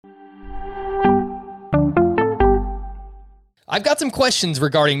I've got some questions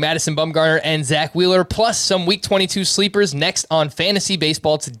regarding Madison Bumgarner and Zach Wheeler, plus some Week 22 sleepers next on Fantasy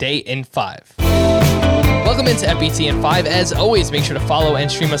Baseball Today in 5. Welcome into FBT in 5. As always, make sure to follow and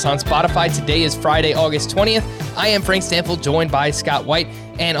stream us on Spotify. Today is Friday, August 20th. I am Frank Stanfield, joined by Scott White.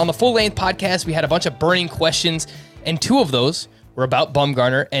 And on the full-length podcast, we had a bunch of burning questions, and 2 of those were about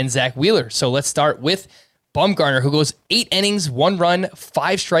Bumgarner and Zach Wheeler. So let's start with Bumgarner, who goes 8 innings, 1 run,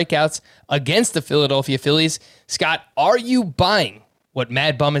 5 strikeouts against the Philadelphia Phillies. Scott, are you buying what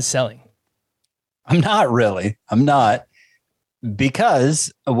Mad Bum is selling? I'm not really. I'm not.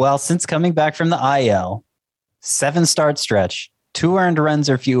 Because, well, since coming back from the IL, 7-start stretch, 2 earned runs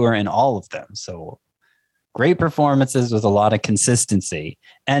or fewer in all of them. So great performances with a lot of consistency.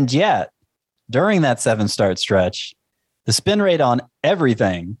 And yet, during that 7-start stretch, the spin rate on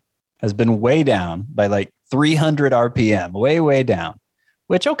everything has been way down by like 300 RPM, way down,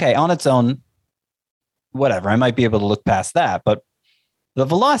 which, okay, on its own, whatever, I might be able to look past that, but the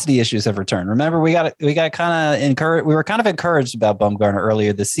velocity issues have returned. Remember, we got kind of encouraged. We were kind of encouraged about Bumgarner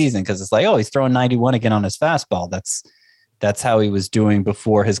earlier this season because it's like, oh, he's throwing 91 again on his fastball. That's how he was doing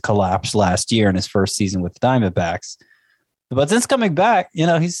before his collapse last year in his first season with the Diamondbacks. But since coming back,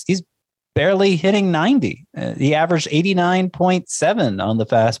 he's barely hitting 90. He averaged 89.7 on the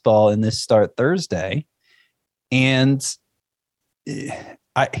fastball in this start Thursday. And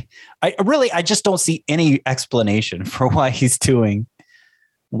I just don't see any explanation for why he's doing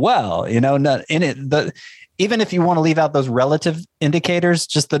well. Not in it. Even if you want to leave out those relative indicators,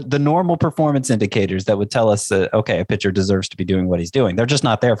 just the normal performance indicators that would tell us that, okay, a pitcher deserves to be doing what he's doing. They're just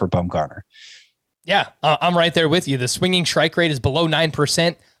not there for Bumgarner. Yeah, I'm right there with you. The swinging strike rate is below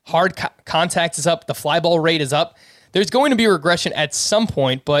 9%. Hard contact is up. The fly ball rate is up. There's going to be regression at some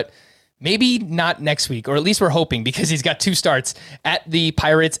point, but maybe not next week, or at least we're hoping, because he's got 2 starts at the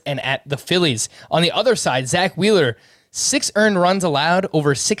Pirates and at the Phillies. On the other side, Zach Wheeler, 6 earned runs allowed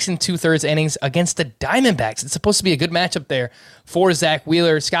over 6 2/3 innings against the Diamondbacks. It's supposed to be a good matchup there for Zach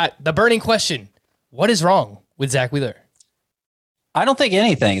Wheeler. Scott, the burning question, what is wrong with Zach Wheeler? I don't think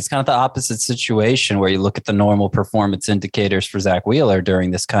anything. It's kind of the opposite situation where you look at the normal performance indicators for Zach Wheeler during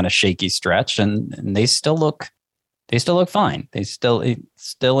this kind of shaky stretch, and they still look fine. It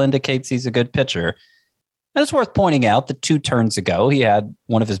still indicates he's a good pitcher. And it's worth pointing out that 2 turns ago, he had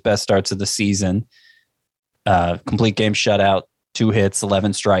one of his best starts of the season, complete game shutout, 2 hits,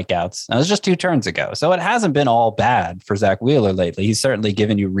 11 strikeouts. That was just 2 turns ago. So it hasn't been all bad for Zach Wheeler lately. He's certainly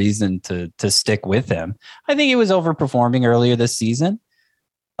given you reason to stick with him. I think he was overperforming earlier this season,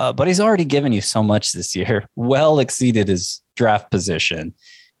 but he's already given you so much this year, well exceeded his draft position.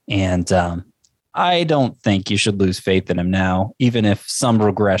 And I don't think you should lose faith in him now, even if some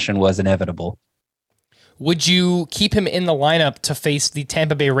regression was inevitable. Would you keep him in the lineup to face the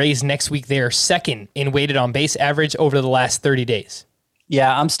Tampa Bay Rays next week? They are second in weighted on base average over the last 30 days.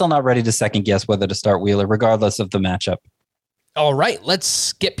 Yeah, I'm still not ready to second guess whether to start Wheeler, regardless of the matchup. All right,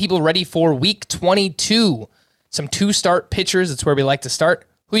 let's get people ready for Week 22. Some 2-start pitchers. It's where we like to start.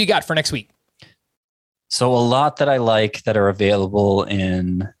 Who you got for next week? So a lot that I like that are available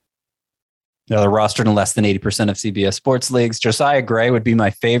in they're rostered in less than 80% of CBS sports leagues. Josiah Gray would be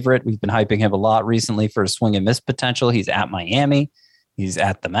my favorite. We've been hyping him a lot recently for his swing and miss potential. He's at Miami. He's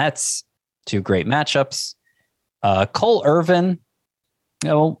at the Mets. 2 great matchups. Cole Irvin,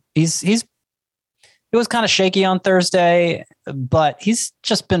 he was kind of shaky on Thursday, but he's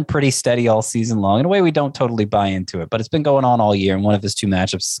just been pretty steady all season long. In a way, we don't totally buy into it, but it's been going on all year. And one of his 2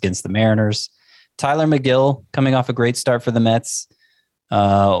 matchups is against the Mariners. Tyler McGill coming off a great start for the Mets.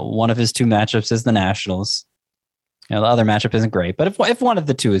 One of his 2 matchups is the Nationals. The other matchup isn't great, but if one of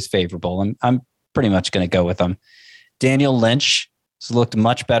the 2 is favorable, I'm pretty much going to go with him. Daniel Lynch has looked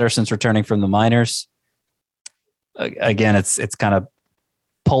much better since returning from the minors. Again, it's kind of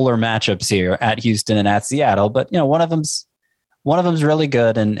polar matchups here at Houston and at Seattle, but one of them's really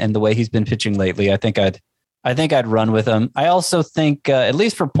good, and the way he's been pitching lately, I think I'd run with him. I also think at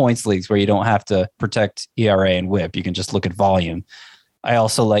least for points leagues where you don't have to protect ERA and WHIP, you can just look at volume. I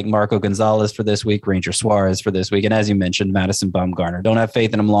also like Marco Gonzalez for this week, Ranger Suarez for this week, and as you mentioned, Madison Bumgarner. Don't have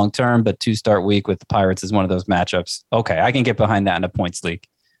faith in him long term, but 2-start week with the Pirates is one of those matchups. Okay, I can get behind that in a points league.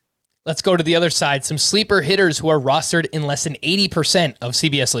 Let's go to the other side. Some sleeper hitters who are rostered in less than 80% of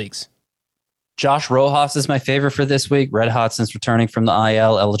CBS leagues. Josh Rojas is my favorite for this week. Red hot since returning from the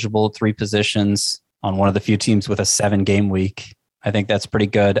IL, eligible at 3 positions on one of the few teams with a 7-game week. I think that's pretty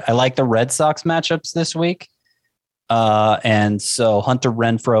good. I like the Red Sox matchups this week. And so Hunter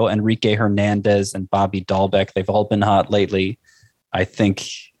Renfroe, Enrique Hernandez, and Bobby Dahlbeck, they've all been hot lately. I think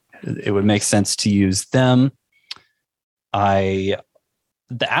it would make sense to use them. I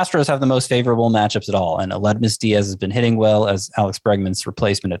the Astros have the most favorable matchups at all. And Aledmys Diaz has been hitting well as Alex Bregman's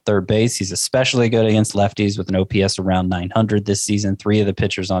replacement at third base. He's especially good against lefties with an OPS around 900 this season. 3 of the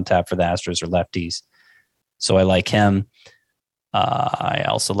pitchers on tap for the Astros are lefties. So I like him. I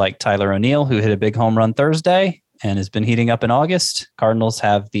also like Tyler O'Neill, who hit a big home run Thursday and has been heating up in August. Cardinals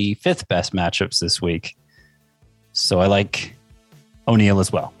have the 5th best matchups this week. So I like O'Neill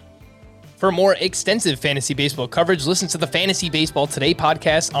as well. For more extensive fantasy baseball coverage, listen to the Fantasy Baseball Today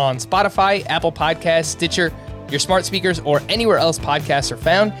podcast on Spotify, Apple Podcasts, Stitcher, your smart speakers, or anywhere else podcasts are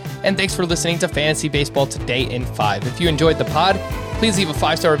found. And thanks for listening to Fantasy Baseball Today in 5. If you enjoyed the pod, please leave a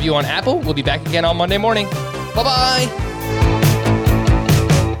 5-star review on Apple. We'll be back again on Monday morning. Bye-bye.